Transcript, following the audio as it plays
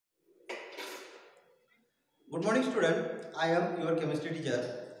Good morning student, I am your chemistry teacher.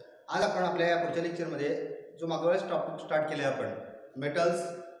 आज आपण आपल्या या पुढच्या लेक्चरमध्ये जो मागच्या वेळेस टॉपिक स्टार्ट केला आहे आपण मेटल्स,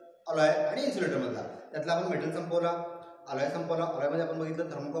 अलॉय आणि इन्सुलेटरमधला, त्यातला आपण मेटल संपवला, अलॉय संपवला. अलॉयमध्ये आपण बघितलं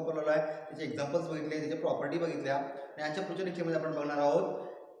थर्मोकॉपल अलॉय, त्याचे एक्झाम्पल्स बघितले, त्याचे प्रॉपर्टी बघितल्या. आणि आजच्या पुढच्या लेक्चरमध्ये आपण बघणार आहोत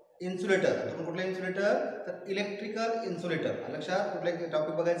इन्सुलेटर. तर कुठलं इन्सुलेटर? तर इलेक्ट्रिकल इन्सुलेटर. लक्षात कुठलं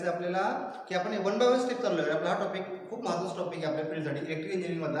टॉपिक बघायचं आहे आपल्याला की आपण वन बाय वन स्टेप चालू आहे. आपला हा टॉपिक खूप महत्त्वाचा टॉपिक आहे आपल्या फील्डसाठी. इलेक्ट्रिकल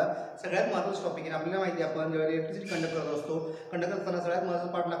इंजिनिअरिंगमधला सगळ्यात महत्त्वाचा टॉपिक आहे. आपल्याला माहिती आहे आपण जेव्हा इलेक्ट्रिसिटी कंडक्ट करत असतो, कंडक्ट करताना सगळ्यात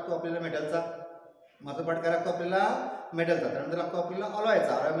महत्त्वाचा पार्ट लागतो आपल्याला मेटलचा. महत्त्वाचा पार्ट काय लागतो आपल्याला? मेटलचा. त्यानंतर लागतो आपल्याला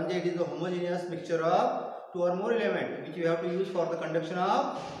अलॉयचा. अलॉय म्हणजे it is the homogeneous mixture of to और मोर element which you have to use for the conduction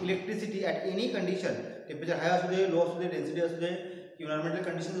of electricity at any condition. Temperature हाय असू दे, लो असू दे, डेन्सिटी असू दे, इन्व्हायरमेंटल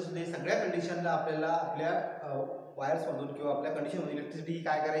कंडिशन असू दे, सगळ्या कंडिशनला आपल्याला आपल्या वायर्समधून किंवा आपल्या कंडिशनमधून इलेक्ट्रिसिटी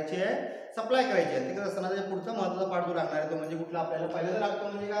काय करायची आहे? सप्लाय करायची आहे. ते करत असताना त्याचा पुढचा महत्त्वाचा पार्ट जो लागणार आहे तो म्हणजे कुठला? आपल्याला पहिल्यांदा लागतो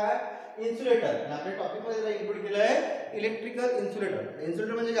म्हणजे काय? इन्सुलेटर. आणि आपल्या टॉपिकमध्ये इन्क्लूड केलं आहे इलेक्ट्रिकल इन्सुलेटर.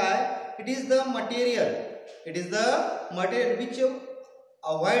 इन्सुलेटर म्हणजे काय? It is the material which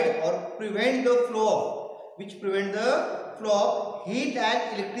avoid और prevent the flow of heat and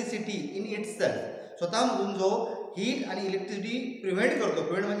electricity in itself. स्वतःमधून जो हीट आणि इलेक्ट्रिसिटी प्रिव्हेंट करतो.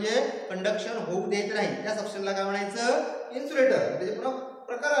 प्रिव्हेंट म्हणजे कंडक्शन होऊ देत नाही. त्या सबस्टन्सला काय म्हणायचं? इन्सुलेटर. त्याचे पुन्हा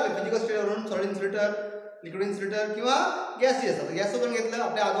प्रकार आले physical स्टेटवरून, solid insulator, liquid insulator किंवा गॅसियस. आता गॅस उदाहरण घेतलं,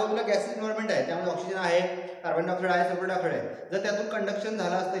 आपल्या आजूबाजूला गॅसियस एन्व्हायरमेंट आहे, त्यामध्ये ऑक्सिजन आहे, कार्बन डायऑक्साईड आहे, सल्फर डायऑक्साईड आहे. जर त्यातून कंडक्शन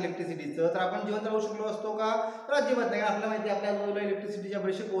झालं असतं इलेक्ट्रिसिटीचं तर आपण जिवंत राहू शकलो असतो का? तर अजिबात नाही. आपल्याला माहिती आहे आपल्या आजूबाजूला इलेक्ट्रिसिटीच्या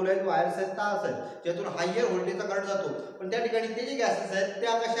बरेचसे पोल आहेत, वायर्स आहेत, तास आहेत, ज्यातून हायर व्होल्टेजचा करंट जातो. पण त्या ठिकाणी ते जे गॅसेस आहेत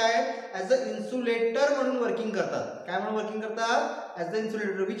त्या कशा आहेत? ॲज अ इन्सुलेटर म्हणून वर्किंग करतात. काय म्हणून वर्किंग करतात? As a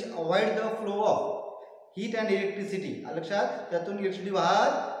insulator which avoid the flow of heat and electricity. लक्षात, त्यातून इलेक्ट्रिसिटी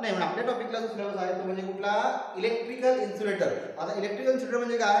वाहत नाही. म्हणून आपल्या टॉपिकला जो सिलेबस आहे तो म्हणजे कुठला? Electrical insulator. आता इलेक्ट्रिकल इन्सुलेटर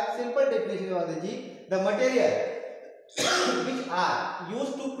म्हणजे काय? सिंपल डेफिनेशन आहे त्याची. The material which are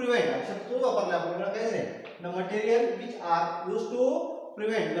used to prevent, शब्द तो वापरला आपण, काही नाही. The material which are used to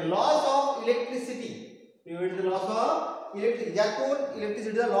prevent the loss of electricity, ज्यातून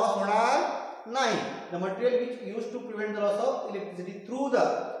इलेक्ट्रिसिटीचा लॉस होणार नाही. The material which used to prevent the loss of electricity through the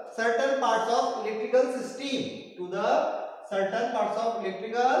certain parts of electrical system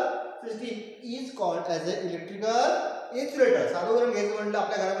is called as a electrical insulator. साधं उदाहरण घ्यायचं म्हणलं,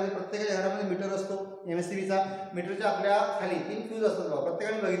 आपल्या घरामध्ये प्रत्येकाच्या घरामध्ये मीटर असतो एमएससीबीचा. मीटरच्या आपल्या खाली 3 फ्यूज असतात,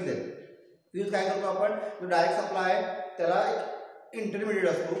 प्रत्येकाने बघितले. फ्यूज काय करतो आपण? जो डायरेक्ट सप्लाय आहे त्याला एक इंटरमिडिएट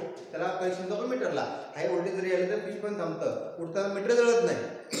असतो, त्याला कनेक्शन करतो मीटरला. हाय व्होल्टेज जरी आलं तर फ्यूज पण थांबतं, उडताना मीटर जळत नाही,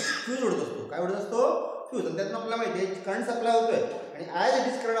 फ्यूज उडत असतो. काय उडत असतो? फ्यूज. आणि त्यातून आपल्याला माहिती आहे करंट सप्लाय होतोय आणि ॲज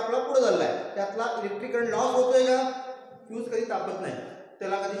इट इज करंट आपला पुढे चालला आहे. त्यातला इलेक्ट्रिक करंट लॉस होतोय का? फ्यूज कधी तापत नाही,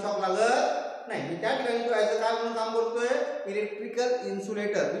 त्याला कधी शॉक लागत नाही. त्या ठिकाणी तो ॲज अ काय म्हणून काम करतोय? इलेक्ट्रिकल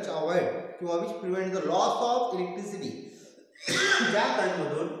इन्सुलेटर विच अवॉइड किंवा which prevent the loss of electricity. ज्या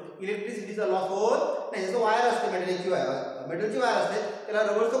करंटमधून इलेक्ट्रिसिटीचा लॉस होत नाही. जसं वायर असते, मेटलची वायर असते, त्याला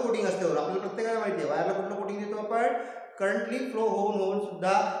रबरचं कोटिंग असते. आपल्याला प्रत्येकाला माहिती आहे वायरला कुठलं कोटिंग देतो आपण? करंटली फ्लो होऊन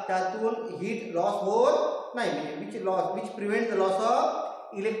सुद्धा त्यातून हीट लॉस होत नाही. Which prevent the loss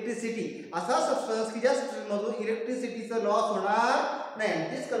of electricity. असा सबस्टन्स की ज्या सबस्टन्समधून इलेक्ट्रिसिटीचा लॉस होणार नाही.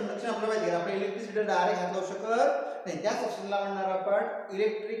 तेच कंडक्शन आपल्याला माहिती आहे. आपण इलेक्ट्रिसिटी डायरेक्ट हात लावू शकत नाही. त्या सबस्टन्सला म्हणणार आपण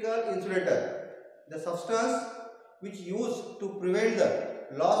electrical insulator. The substance which used to prevent the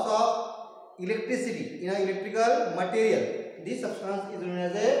loss of electricity in a electrical material, this substance is known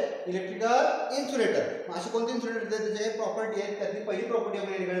as a electrical insulator. असे कोणते इन्सुलेटर आहेत त्याचे प्रॉपर्टी आहेत? त्यातली पहिली प्रॉपर्टी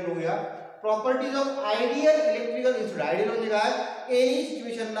आपण या ठिकाणी बघूया. Properties of ideal electrical insulator. Ideal म्हणजे काय? एनी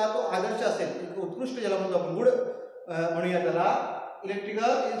सिच्युएशनला तो आदर्श असेल, उत्कृष्ट ज्याला म्हणतो आपण, गुड म्हणूया त्याला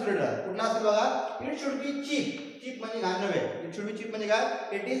इलेक्ट्रिकल इन्सुलेटर. कुठला असेल बघा? इट शुड बी चीप म्हणजे घाण नव्हे. इट शुड बी चीप म्हणजे काय?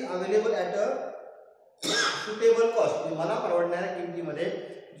 It is available at a suitable cost. मला परवडणाऱ्या किमतीमध्ये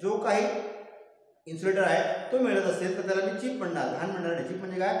जो काही इन्सुलेटर आहे तो मिळत असेल तर त्याला मी चीप म्हणणार, घाण म्हणणार नाही. चीप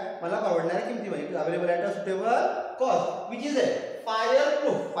म्हणजे काय? मला परवडणाऱ्या किमतीमध्ये, available at a suitable cost, which is आहे फायर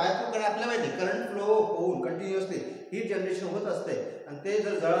प्रूफ. कारण आपल्याला माहिती आहे करंट फ्लो होऊन कंटिन्युअसली हीट जनरेशन होत असते आणि ते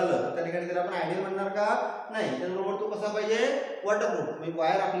जर जळालं तर त्या ठिकाणी त्याला आपण आयडियल म्हणणार का? नाही. त्याचबरोबर तो कसा पाहिजे? वॉटरप्रूफ. म्हणजे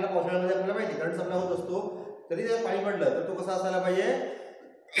वायर आपल्याला पावसाळ्यामध्ये आपल्याला माहिती आहे करंट सप्लाय होत असतो, तरी जर पाणी पडलं तर तो कसा असायला पाहिजे?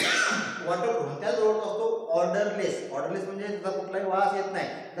 वॉटरप्रूफ. त्याचबरोबर असतो ऑर्डरलेस. ऑर्डरलेस म्हणजे त्याचा कुठलाही वास येत नाही.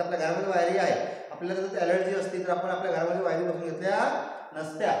 जर आपल्या घरामध्ये वायरी आहे, आपल्याला जर ॲलर्जी असते तर आपण आपल्या घरामध्ये वायरी बसून घेतल्या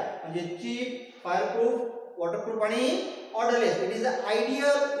नसत्या. म्हणजे चीप, फायरप्रूफ, वॉटरप्रूफ आणि odourless. It is a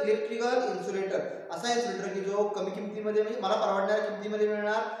ideal electrical insulator. असा इन्सुलेटर की जो कमी किमतीमध्ये, म्हणजे मला परवडणाऱ्या किमतीमध्ये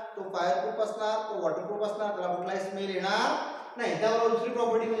मिळणार, तो फायरप्रूफ असणार, तो वॉटरप्रूफ असणार, त्याला कुठलाही स्मेल येणार नाही. त्याबरोबर दुसरी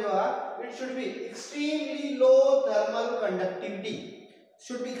प्रॉपर्टी म्हणजे बघा, it should be extremely low thermal conductivity.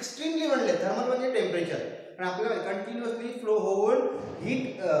 Should be extremely म्हणले, थर्मल म्हणजे टेम्परेचर. पण आपल्याला कंटिन्युअसली फ्लो होऊन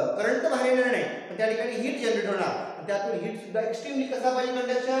हीट करंट तर बाहेर येणार नाही, पण त्या ठिकाणी हीट जनरेट होणार. त्यातून हीट सुद्धा एक्स्ट्रीमली कसा पाहिजे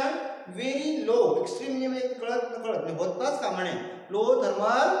कंडक्शन, व्हेरी लो, एक्स्ट्रीम म्हणजे कळत होताच कामा नये, लो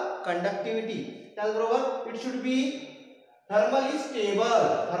थर्मल कंडक्टिव्हिटी. त्याचबरोबर it should be thermally stable.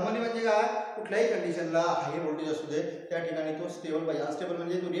 Thermally म्हणजे काय, कुठल्याही कंडिशनला हाय व्होल्टेज असू दे त्या ठिकाणी तो स्टेबल पाहिजे. अनस्टेबल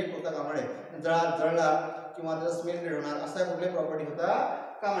म्हणजे तो रिएक्ट होता कामा नये, जळणार किंवा त्याचा स्मेल क्रिएट होणार असा कुठल्याही प्रॉपर्टी होता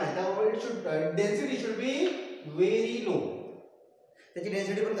कामा नये. त्याबरोबर it should density should be very low. त्याची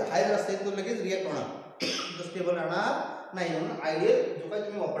डेन्सिटी पण हाय जर असेल तो लगेच रिएक्ट होणार, तो स्टेबल राहणार नाही. म्हणून आयडियल जो काही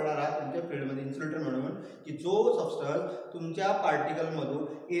तुम्ही वापरणार आहात तुमच्या फील्डमध्ये इन्सुलेटर म्हणून, की जो सबस्टन्स तुमच्या पार्टिकलमधून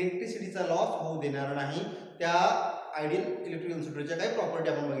इलेक्ट्रिसिटीचा लॉस होऊ देणार नाही, त्या आयडियल इलेक्ट्रिक इन्सुलेटरच्या काही प्रॉपर्टी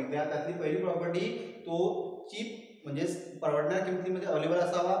आपण बघितल्या. त्यातली पहिली प्रॉपर्टी, तो चीप म्हणजे परवडणाऱ्या किमतीमध्ये अवेलेबल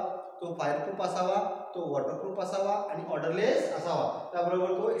असावा, तो फायरप्रूफ असावा, तो वॉटरप्रूफ असावा आणि ऑर्डरलेस असावा.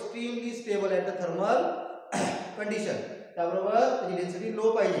 त्याबरोबर तो extremely stable at the thermal condition. त्याबरोबर त्याची डेन्सिटी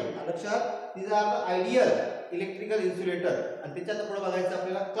लो पाहिजे. लक्षात, these are the ideal electrical insulator. आणि त्याच्यात पुढे बघायचं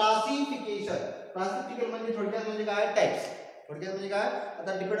आपल्याला क्लासिफिकेशन. क्लासिफिकेशन म्हणजे थोडक्यात म्हणजे काय, टाइप्स. थोडक्यात म्हणजे काय,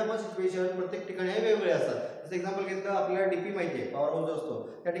 आता डिपेंड अपॉन सिच्युएशन प्रत्येक ठिकाणी हे वेगवेगळे असतात. जसं एक्झाम्पल घेतलं, आपल्याला डीपी माहिती आहे, पॉवर हाऊस असतो,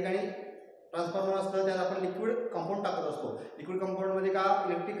 त्या ठिकाणी ट्रान्सफॉर्मर असतं, त्यात आपण लिक्विड कंपाऊंड टाकत असतो. लिक्विड कंपाऊंडमध्ये का,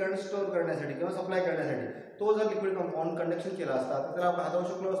 इलेक्ट्रिक करंट स्टोअर करण्यासाठी किंवा सप्लाय करण्यासाठी. तो जर लिक्विड कंपाऊंड कंडक्शन केला असता तर त्याला आपण हाताळू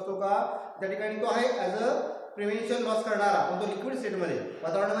शकलो असतो का, त्या ठिकाणी तो आहे ॲज अ प्रिव्हेन्शन लॉस करणारा. पण तो लिक्विड स्टेटमध्ये,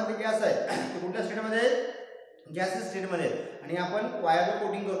 वातावरणामध्ये गॅस आहे, तो कुठल्या स्टेटमध्ये, गॅसेस स्टेटमध्ये. आणि आपण वायरला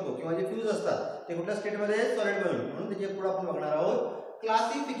कोटिंग करतो किंवा जे फ्यूज असतात ते कुठल्या स्टेटमध्ये, सॉलिडमध्ये. म्हणून त्याच्या पुढे आपण बघणार आहोत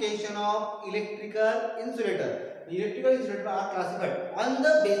classification of electrical insulator. Electrical insulator R classified on the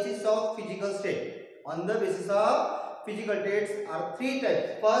basis of physical state. On the basis of physical states R 3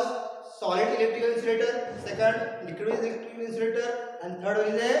 types. First, solid electrical insulator, second liquid electrical insulator, and third one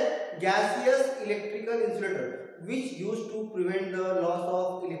is a gaseous electrical insulator which used to prevent the loss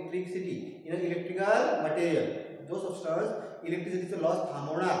of electricity in an electrical material. जो substance इलेक्ट्रिसिटीचा loss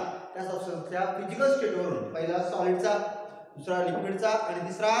थांबवणार त्या सबस्टन्सच्या physical स्टेटवरून, पहिला सॉलिडचा, दुसरा लिक्विडचा आणि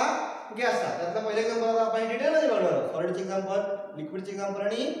तिसरा गॅसचा. त्यातला पहिला example आपण डिटेलमध्ये बघणार आहोत. सॉलिडचे एक्झाम्पल, लिक्विडचे एक्झाम्पल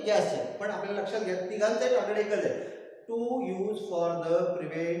आणि गॅसचे. पण आपल्याला लक्षात घ्या तिघांचे टार्गेट एकच आहे, to use for the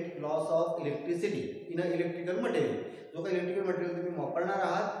prevent loss of electricity in a electrical material. जो काही इलेक्ट्रिकल मटेरियल तुम्ही वापरणार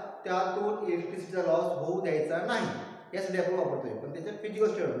आहात त्यातून इलेक्ट्रिसिटीचा लॉस होऊ द्यायचा नाही यासाठी आपण वापरतोय. पण त्याच्या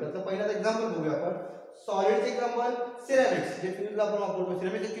फिजिकल स्टेट, त्याचं पहिलाच एक्झाम्पल बघूया आपण. सॉलिडचे एक्झाम्पल सिरॅमिक्स, जे फ्यूज आपण वापरतो.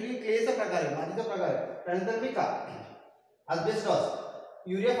 सिरॅमिक्स ऍक्च्युअली क्लेचा प्रकार आहे, मातीचा प्रकार आहे. त्यानंतर Mika, asbestos,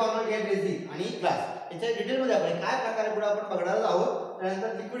 urea formaldehyde resin आणि ग्लास. याच्या डिटेलमध्ये आपण काय प्रकार आहे पुढे आपण बघणार आहोत.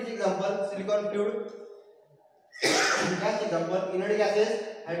 त्यानंतर लिक्विडचे example silicon fluid, gas example inert gases,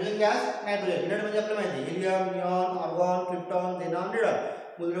 hydrogen gas, nitrogen. Inert म्हणजे आपल्याला माहिती आहे helium, neon, argon, krypton, xenon, radon.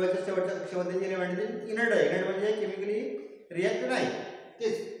 मूलद्रव्याच्या शेवटच्या कक्षेमध्ये एलिमेंट इनर्ट आहे. इनर्ट म्हणजे केमिकली रिएक्ट नाही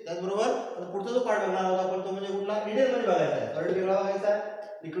तेच. त्याचबरोबर पुढचा जो पार्ट बघणार आहोत आपण तो म्हणजे कुठला, डिटेलमध्ये बघायचा आहे. सॉलिड वेगळा बघायचा आहे,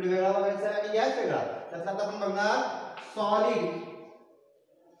 लिक्विड वेगळा बघायचा आहे आणि गॅस वेगळा. त्यातला आता आपण बघणार सॉलिड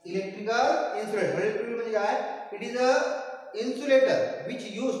इलेक्ट्रिकल इन्सुलेटर. इलेक्ट्रिकल म्हणजे काय, it is a insulator which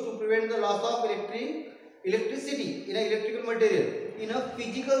used to prevent the loss of electricity in a electrical material in a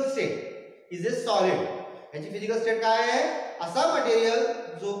physical state is a solid. याची फिजिकल स्टेट काय आहे, असा मटेरियल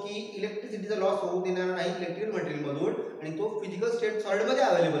जो की इलेक्ट्रिसिटीचा लॉस होऊ देणार नाही इलेक्ट्रिकल मटेरियल मधून, आणि तो फिजिकल स्टेट सॉलिड मध्ये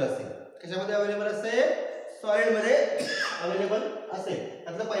अवेलेबल असेल. कशामध्ये अवेलेबल असेल, सॉलिड मध्ये अवेलेबल असेल.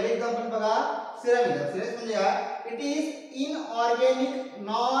 त्यातलं पहिलं एक्झाम्पल बघा, सिरॅमिक. सिरॅमिक म्हणजे काय, it is inorganic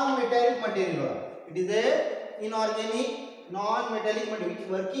non metallic material. It is a inorganic non metallic material which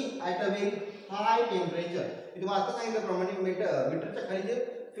working at a very high temperature. मी तुम्हाला आता सांगितल्याप्रमाणे मीटरच्या खाली जे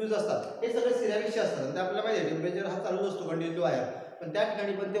फ्यूज असतात हे सगळे सिरॅमिकचे असतात. ते आपल्याला माहिती आहे टेम्परेचर हा चालूच असतो कंटिन्यू आहे, पण त्या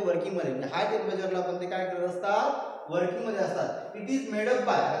ठिकाणी पण ते वर्किंग मध्ये म्हणजे हाय टेम्परेचरला पण ते काय करत असतात, वर्किंग मध्ये असतात. It is made up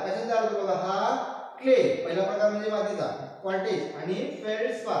by, कशाने तयार होतो बघा, हा क्ले पहिला प्रकार म्हणजे मातीचा, क्वार्टेज आणि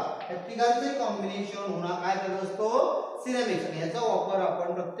फेल्डस्पार या तिघांचे कॉम्बिनेशन होणार काय करत असतो, सिरॅमिक्स. आणि याचा वापर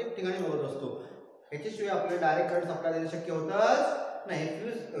आपण प्रत्येक ठिकाणी बघत असतो. याच्याशिवाय आपल्याला डायरेक्ट करंट सप्लाय देणं शक्य होतच नाही.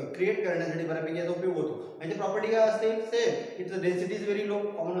 फ्यूज क्रिएट करण्यासाठी बऱ्यापैकी याचा उपयोग होतो. म्हणजे प्रॉपर्टी काय असते, same. It's density is very low,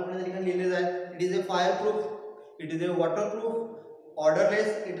 common आपल्या त्या ठिकाणी लिहिलेलं आहे. It is a fire proof, it is a water proof, odourless,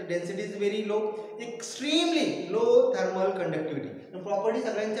 it density is very low, extremely low thermal conductivity. Property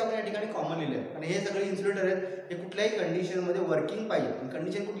सगळ्यांच्या आपण या ठिकाणी कॉमन लिहिले आहेत. आणि हे सगळे इन्सुलेटर आहेत, हे कुठल्याही कंडिशनमध्ये वर्किंग पाहिजे.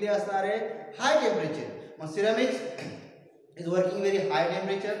 कंडिशन कुठली असणार आहे, हाय टेम्परेचर. मग ceramics is working very high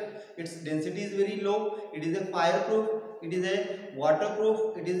temperature, its density is very low, it is a fireproof, it is a waterproof,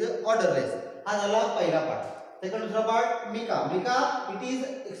 it is a odorless. हा झाला पहिला पार्ट. सेकंड दुसरा part Mika. Mika, it is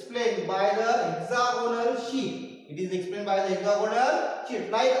explained by the hexagonal sheet. It is explained by the hexagonal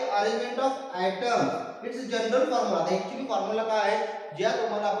sheet like arrangement of atoms. It's general formula. Actually formula काय आहे, ज्या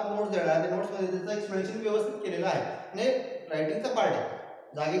तुम्हाला आपण notes देणार आहे त्या नोट्स मध्ये त्याचं एक्सप्लेनेशन व्यवस्थित केलेलं आहे आणि रायटिंगचा पार्ट आहे.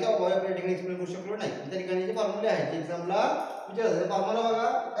 जागेच्या अभावी आपण या ठिकाणी एक्सप्लेन करू शकलो नाही. त्या ठिकाणी जे फॉर्म्युले आहेत जे एक्झामला विचारतात. फॉर्म्युला बघा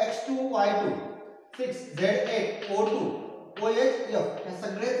x2 y2 6z8 o2 OHF या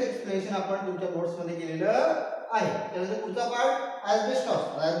सगळ्याचे एक्सप्लेनेशन आपण तुमच्या नोट्स मध्ये केलेलं आहे. त्यानंतर पुढचा पार्ट ॲस्बेस्टॉस.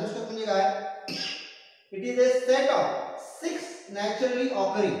 ॲस्बेस्टॉस म्हणजे काय? It is a set of 6 naturally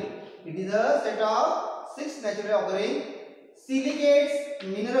occurring. It is a set of 6 naturally occurring silicates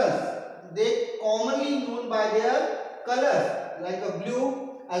minerals. They commonly known by their colors like a blue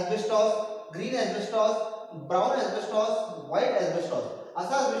asbestos, green asbestos, brown asbestos, white asbestos.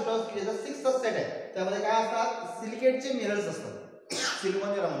 असा asbestos की ज्याचा 6 चा set आहे. त्यामध्ये काय असतात? सिलिकेटचे minerals असतात.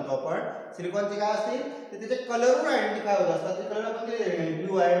 Silicon ज्याला म्हणतो आपण. सिलिकॉनचे काय असतील? ते त्याचे कलरवर आयडेंटिफाय होत असतात. ते कलर आपण दिलेले आहे.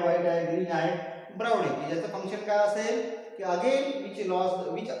 ब्लू आहे, व्हाईट आहे, ग्रीन आहे, ब्राउन आहे. याचं फंक्शन काय असेल की again which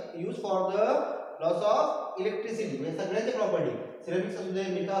use for the loss of electricity. या सगळ्यांच्या प्रॉपर्टी सिरेमिक्स असू दे,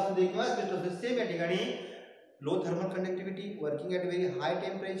 मिका असू दे किंवा asbestos सेम या ठिकाणी low thermal conductivity, working at very high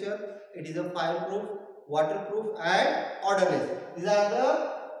temperature, it is a fire proof, waterproof and odorless. These are the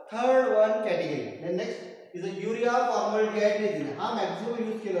third one category. Then next is a urea formaldehyde resin. हा maximum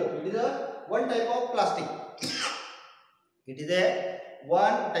use केला जातो. It is a one type of plastic. It is a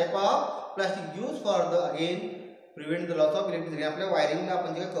one type of plastic used for the again prevent the loss of electricity. आपल्या वायरिंगला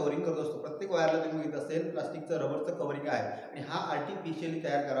आपण जे covering करत असतो प्रत्येक वायरला तुम्ही बघितलं असेल प्लास्टिकचं रबरचं कव्हरिंग आहे आणि हा आर्टिफिशियली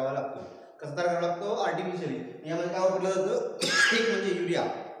तयार करावा लागतो. कसा तयार करावा लागतो? आर्टिफिशियली. यामध्ये काय वापरलं जातं? एक म्हणजे युरिया,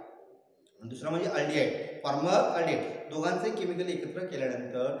 दुसरा म्हणजे अल्डिहाइड, फॉर्मल अल्डिहाइड. दोघांचे केमिकल एकत्र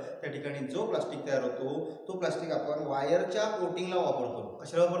केल्यानंतर त्या ठिकाणी जो प्लास्टिक तयार होतो तो प्लास्टिक आपण वायरच्या कोटिंगला वापरतो.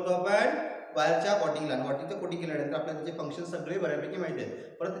 कशाला वापरतो आपण? वायरच्या कोटिंगला. वायरच्या कोटिंग केल्यानंतर आपल्याला त्याचे फंक्शन सगळे बऱ्यापैकी माहिती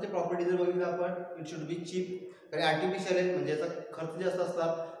आहेत. परत त्याचे प्रॉपर्टी जर बघितलं आपण, इट शुड बी चीप. कारण आर्टिफिशियल आहे म्हणजे याचा खर्च जास्त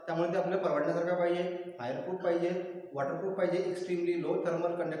असतात, त्यामुळे ते आपल्याला परवडण्यासारखा पाहिजे, फायर प्रूफ पाहिजे, वॉटरप्रूफ पाहिजे, एक्स्ट्रीमली लो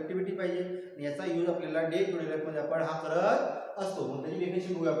थर्मल कंडक्टिव्हिटी पाहिजे. याचा यूज आपल्याला डे टू डे लाईफमध्ये आपण हा करत असतो. मग त्याची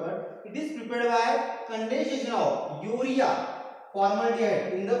डेफिनेशन बघूया आपण. It is prepared bye condensation of urea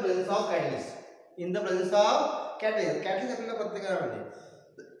formaldehyde in the presence of catalyst. In the presence of catalyst. Catalyst आपल्याला प्रत्येकाला माहिती आहे.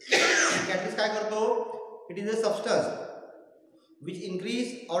 कॅटलिस्ट काय करतो? It is a substance which increase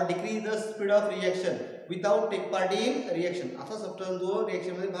or decrease the speed of reaction without take part in reaction. असा substance जो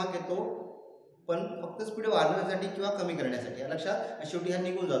reaction मध्ये भाग घेतो पण फक्त स्पीड वाढवण्यासाठी किंवा कमी करण्यासाठी. लक्षात. शेवटी हा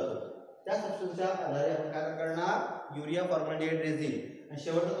निघून जातो. त्या सबस्टन्सच्या आधारे आपण काय करणार? Urea formaldehyde resin. आणि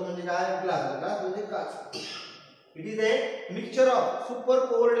शेवटचा तो म्हणजे काय? ग्लास. ग्लास म्हणजे काच. It is a mixture of super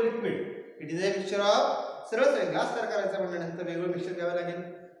cold liquid. It is a mixture of सरळ ग्लास तयार करायचा म्हटल्यानंतर वेगवेगळं मिक्सचर घ्यावं लागेल.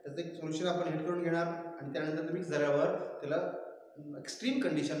 त्याचं एक सोल्युशन आपण हिट करून घेणार आणि त्यानंतर मिक्स झाल्यावर त्याला एक्स्ट्रीम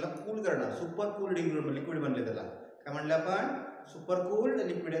कंडिशनला कूल करणार. सुपर कूल्ड लिक्विड बनले. त्याला काय म्हणलं आपण? Super cooled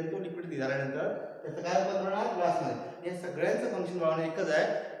liquid. आणि तो लिक्विड झाल्यानंतर त्याचं काय रूपात बनणार? ग्लासमध्ये. या सगळ्यांचं फंक्शन बनवणं एकच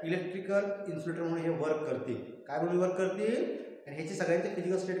आहे. इलेक्ट्रिकल इन्सुलेटर म्हणून हे वर्क करतील. काय म्हणून वर्क करतील? आणि ह्याची सगळ्यांचे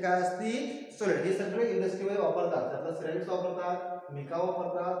फिजिकल स्टेट काय असतील? सॉलिड. हे सगळे इंडस्ट्रीमध्ये वापरतात. त्यातलं सिरेमिक्स वापरतात, मिका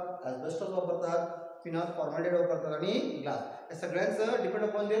वापरतात, ॲस्बेस्टॉस वापरतात, फिनॉल फॉर्मल्डिहाइड वापरतात आणि ग्लास. या सगळ्यांचं depend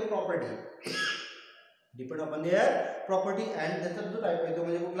upon there property. Depend upon there property. And त्याचा जो टाईप आहे तो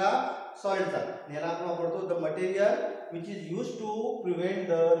म्हणजे कुठला? सॉलिडचा. याला आपण वापरतो the material which is use to prevent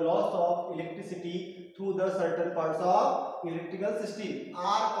the loss of electricity through the certain parts of electrical system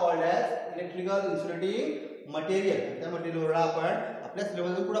R called age electrical insulating material. त्या मटेरियलला आपण आपल्या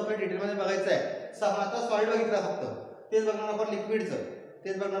सिलेबसमध्ये पुढे आपल्या डिटेलमध्ये बघायचं आहे. आपण आता सॉलिड बघितलं फक्त, तेच बघणार आपण लिक्विडचं,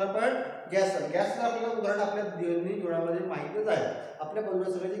 तेच बघणार आपण गॅसचं. गॅसचं आपल्याला उदाहरण आपल्या दैनंदिन जीवनामध्ये माहितीच आहे. आपल्या बाजूला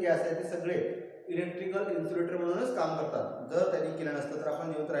सगळे जे गॅस आहेत ते सगळे इलेक्ट्रिकल इन्सुलेटर म्हणूनच काम करतात. जर त्यांनी केलं नसतं तर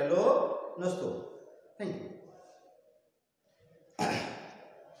आपण जिवंत राहिलो नसतो. थँक्यू.